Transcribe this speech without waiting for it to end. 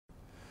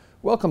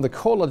Welcome to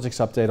CoreLogic's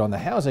update on the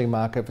housing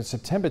market for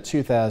September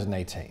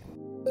 2018.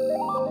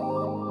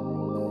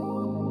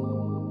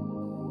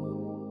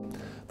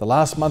 The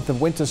last month of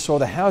winter saw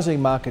the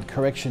housing market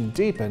correction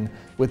deepen,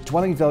 with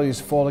dwelling values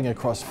falling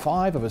across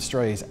 5 of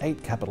Australia's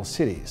 8 capital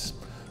cities.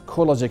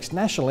 CoreLogic's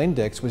national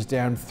index was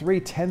down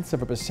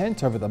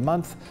 0.3% over the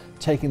month,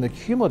 taking the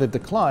cumulative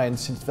decline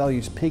since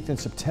values peaked in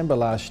September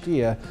last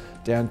year,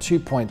 down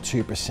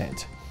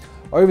 2.2%.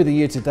 Over the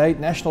year to date,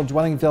 national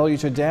dwelling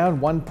values are down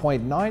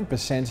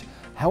 1.9%.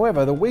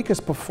 However, the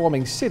weakest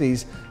performing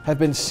cities have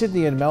been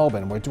Sydney and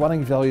Melbourne, where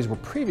dwelling values were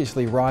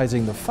previously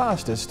rising the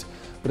fastest,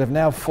 but have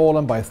now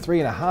fallen by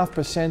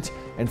 3.5%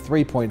 and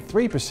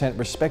 3.3%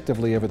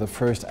 respectively over the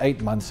first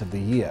 8 months of the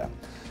year.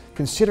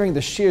 Considering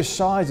the sheer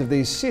size of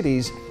these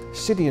cities,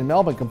 Sydney and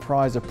Melbourne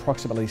comprise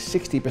approximately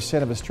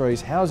 60% of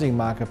Australia's housing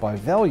market by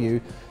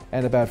value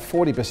and about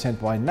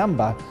 40% by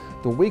number.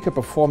 The weaker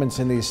performance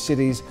in these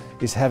cities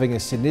is having a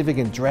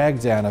significant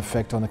drag-down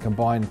effect on the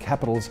combined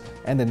capitals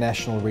and the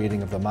national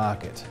reading of the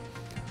market.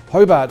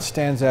 Hobart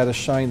stands out as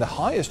showing the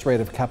highest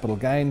rate of capital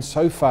gain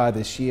so far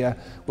this year,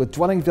 with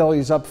dwelling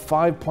values up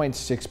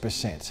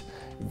 5.6%.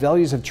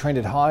 Values have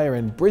trended higher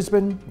in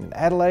Brisbane, in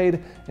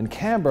Adelaide and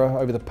Canberra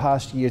over the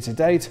past year to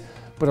date,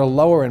 but are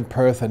lower in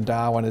Perth and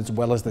Darwin, as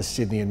well as the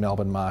Sydney and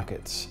Melbourne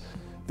markets.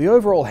 The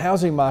overall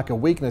housing market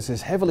weakness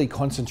is heavily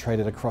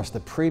concentrated across the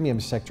premium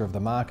sector of the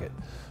market.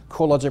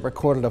 CoreLogic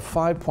recorded a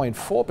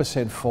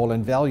 5.4% fall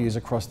in values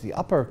across the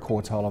upper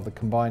quartile of the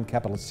combined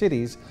capital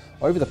cities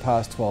over the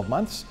past 12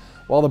 months,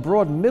 while the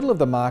broad middle of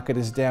the market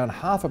is down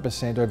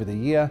 0.5% over the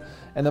year,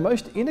 and the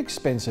most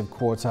inexpensive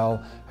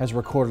quartile has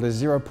recorded a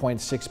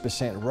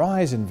 0.6%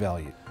 rise in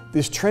value.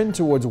 This trend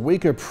towards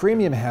weaker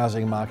premium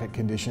housing market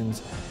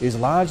conditions is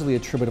largely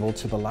attributable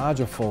to the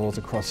larger falls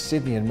across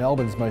Sydney and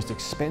Melbourne's most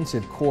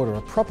expensive quarter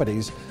of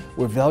properties,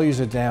 where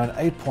values are down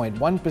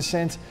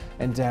 8.1%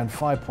 and down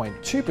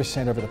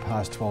 5.2% over the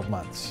past 12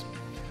 months.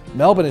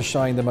 Melbourne is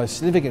showing the most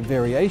significant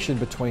variation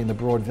between the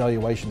broad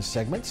valuation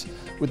segments,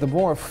 with the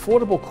more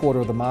affordable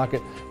quarter of the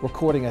market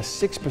recording a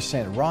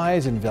 6%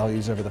 rise in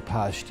values over the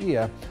past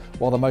year,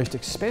 while the most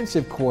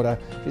expensive quarter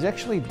is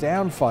actually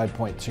down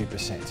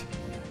 5.2%.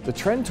 The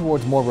trend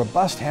towards more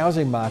robust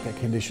housing market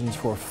conditions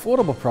for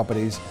affordable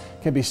properties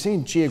can be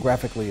seen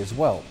geographically as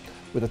well,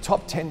 with the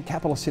top 10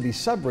 capital city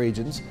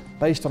sub-regions,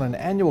 based on an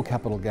annual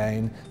capital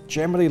gain,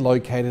 generally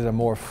located in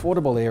more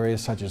affordable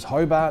areas such as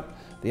Hobart,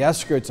 the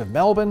outskirts of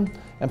Melbourne,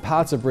 and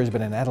parts of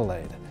Brisbane and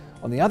Adelaide.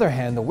 On the other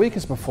hand, the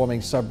weakest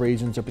performing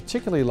sub-regions are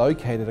particularly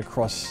located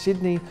across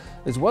Sydney,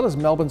 as well as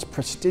Melbourne's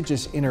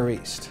prestigious Inner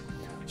East.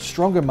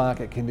 Stronger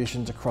market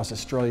conditions across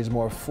Australia's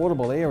more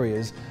affordable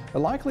areas are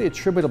likely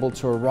attributable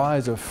to a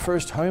rise of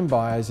first home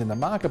buyers in the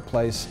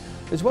marketplace,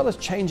 as well as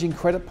changing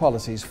credit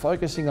policies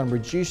focusing on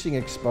reducing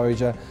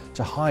exposure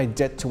to high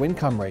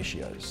debt-to-income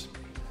ratios.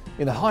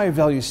 In the higher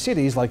value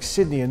cities like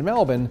Sydney and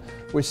Melbourne,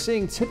 we're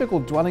seeing typical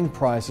dwelling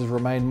prices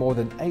remain more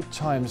than 8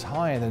 times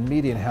higher than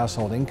median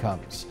household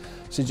incomes,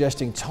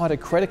 suggesting tighter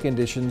credit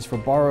conditions for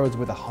borrowers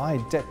with a high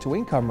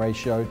debt-to-income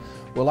ratio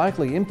will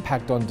likely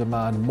impact on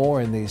demand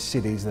more in these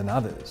cities than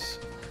others.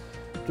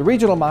 The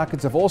regional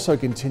markets have also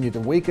continued to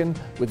weaken,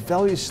 with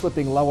values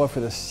slipping lower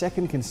for the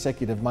second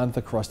consecutive month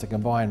across the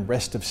combined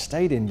Rest of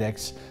State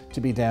Index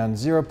to be down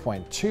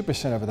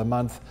 0.2% over the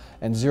month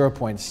and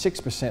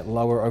 0.6%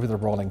 lower over the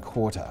rolling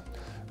quarter.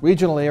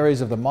 Regional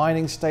areas of the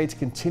mining states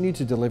continue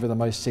to deliver the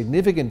most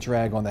significant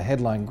drag on the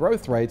headline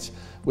growth rates,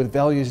 with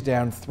values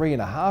down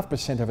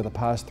 3.5% over the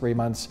past 3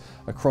 months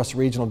across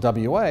regional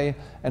WA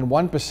and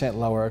 1%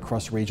 lower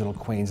across regional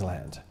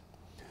Queensland.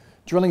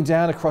 Drilling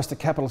down across the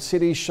capital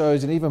cities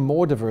shows an even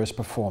more diverse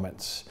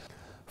performance.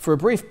 For a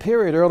brief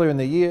period earlier in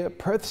the year,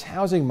 Perth's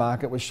housing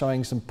market was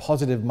showing some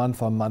positive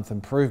month-on-month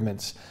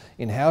improvements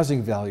in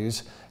housing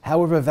values.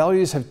 However,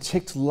 values have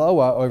ticked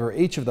lower over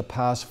each of the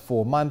past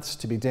 4 months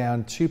to be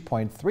down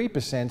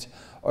 2.3%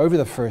 over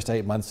the first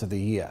 8 months of the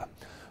year.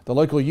 The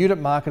local unit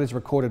market has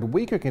recorded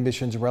weaker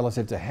conditions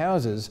relative to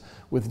houses,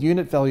 with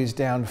unit values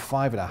down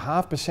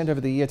 5.5%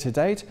 over the year to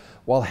date,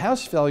 while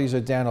house values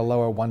are down a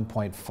lower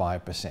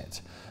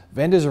 1.5%.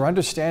 Vendors are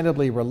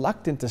understandably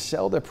reluctant to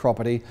sell their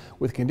property,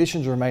 with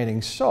conditions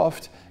remaining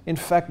soft. In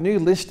fact, new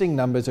listing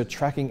numbers are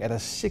tracking at a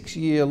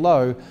 6-year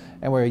low,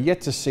 and we're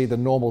yet to see the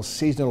normal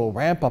seasonal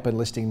ramp-up in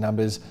listing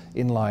numbers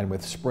in line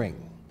with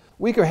spring.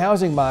 Weaker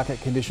housing market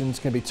conditions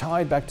can be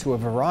tied back to a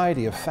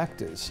variety of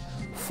factors,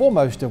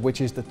 foremost of which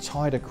is the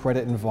tighter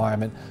credit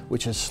environment,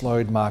 which has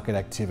slowed market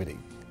activity,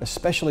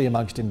 especially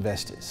amongst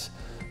investors.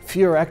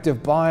 Fewer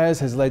active buyers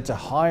has led to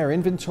higher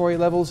inventory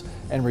levels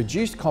and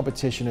reduced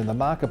competition in the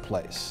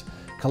marketplace.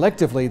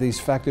 Collectively,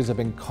 these factors have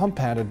been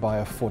compounded by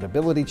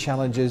affordability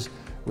challenges,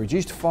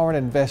 reduced foreign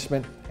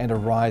investment, and a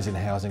rise in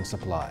housing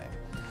supply.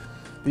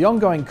 The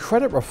ongoing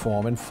credit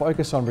reform and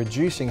focus on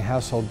reducing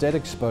household debt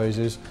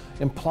exposures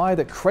imply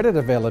that credit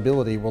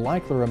availability will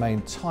likely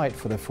remain tight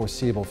for the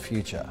foreseeable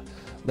future.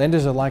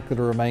 Lenders are likely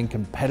to remain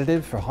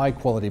competitive for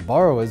high-quality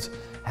borrowers,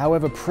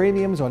 However,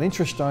 premiums on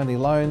interest-only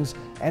loans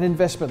and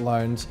investment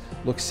loans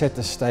look set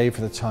to stay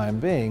for the time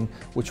being,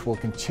 which will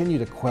continue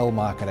to quell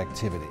market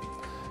activity.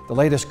 The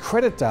latest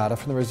credit data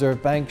from the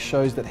Reserve Bank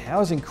shows that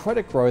housing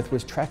credit growth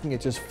was tracking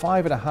at just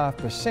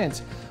 5.5%,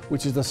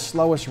 which is the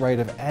slowest rate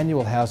of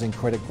annual housing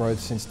credit growth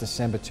since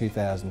December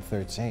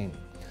 2013.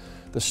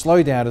 The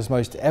slowdown is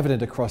most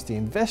evident across the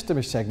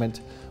investor segment,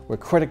 where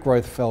credit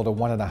growth fell to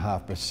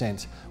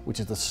 1.5%,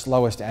 which is the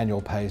slowest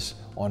annual pace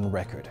on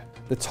record.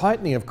 The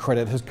tightening of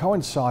credit has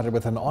coincided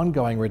with an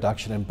ongoing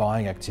reduction in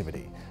buying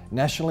activity.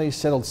 Nationally,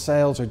 settled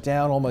sales are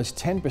down almost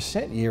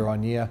 10% year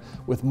on year,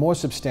 with more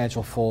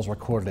substantial falls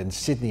recorded in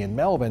Sydney and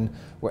Melbourne,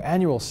 where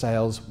annual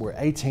sales were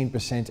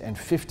 18% and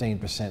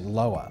 15%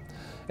 lower.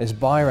 As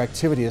buyer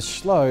activity has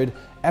slowed,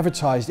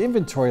 advertised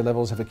inventory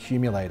levels have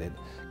accumulated.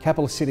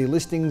 Capital city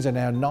listings are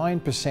now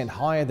 9%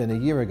 higher than a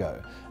year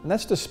ago, and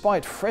that's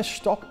despite fresh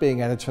stock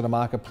being added to the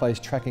marketplace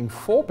tracking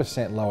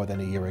 4% lower than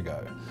a year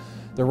ago.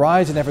 The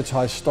rise in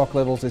advertised stock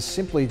levels is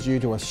simply due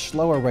to a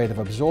slower rate of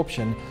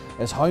absorption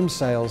as home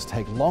sales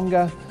take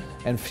longer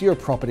and fewer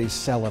properties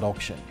sell at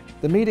auction.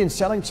 The median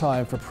selling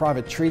time for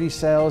private treaty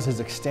sales has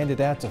extended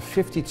out to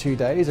 52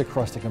 days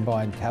across the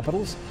combined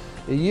capitals.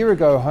 A year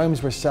ago,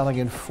 homes were selling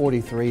in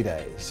 43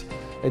 days.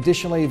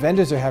 Additionally,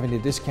 vendors are having to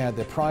discount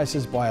their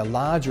prices by a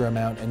larger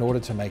amount in order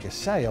to make a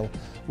sale,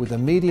 with the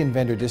median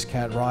vendor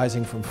discount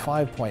rising from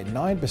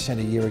 5.9%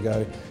 a year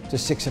ago to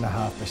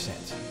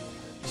 6.5%.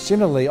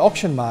 Similarly,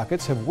 auction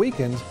markets have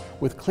weakened,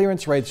 with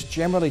clearance rates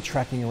generally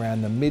tracking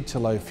around the mid to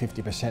low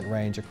 50%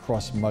 range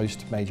across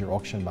most major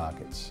auction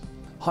markets.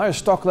 Higher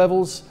stock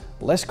levels,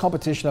 less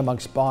competition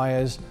amongst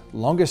buyers,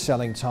 longer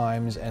selling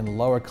times, and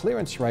lower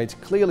clearance rates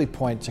clearly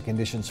point to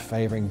conditions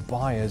favouring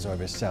buyers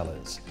over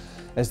sellers.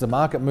 As the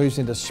market moves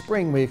into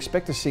spring, we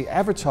expect to see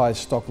advertised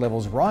stock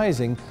levels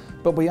rising,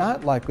 but we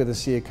aren't likely to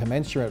see a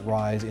commensurate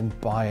rise in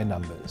buyer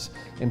numbers,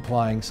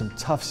 implying some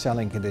tough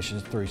selling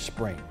conditions through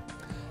spring.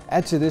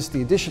 Add to this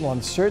the additional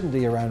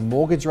uncertainty around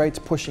mortgage rates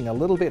pushing a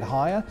little bit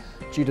higher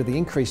due to the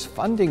increased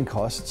funding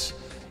costs,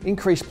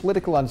 increased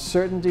political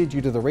uncertainty due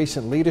to the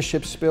recent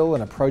leadership spill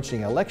and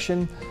approaching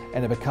election,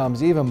 and it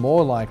becomes even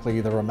more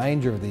likely the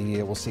remainder of the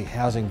year will see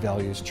housing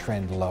values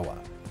trend lower.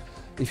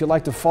 If you'd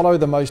like to follow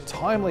the most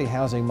timely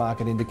housing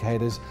market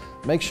indicators,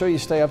 make sure you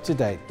stay up to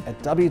date at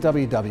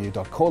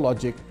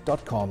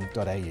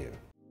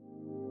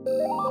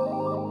www.corelogic.com.au.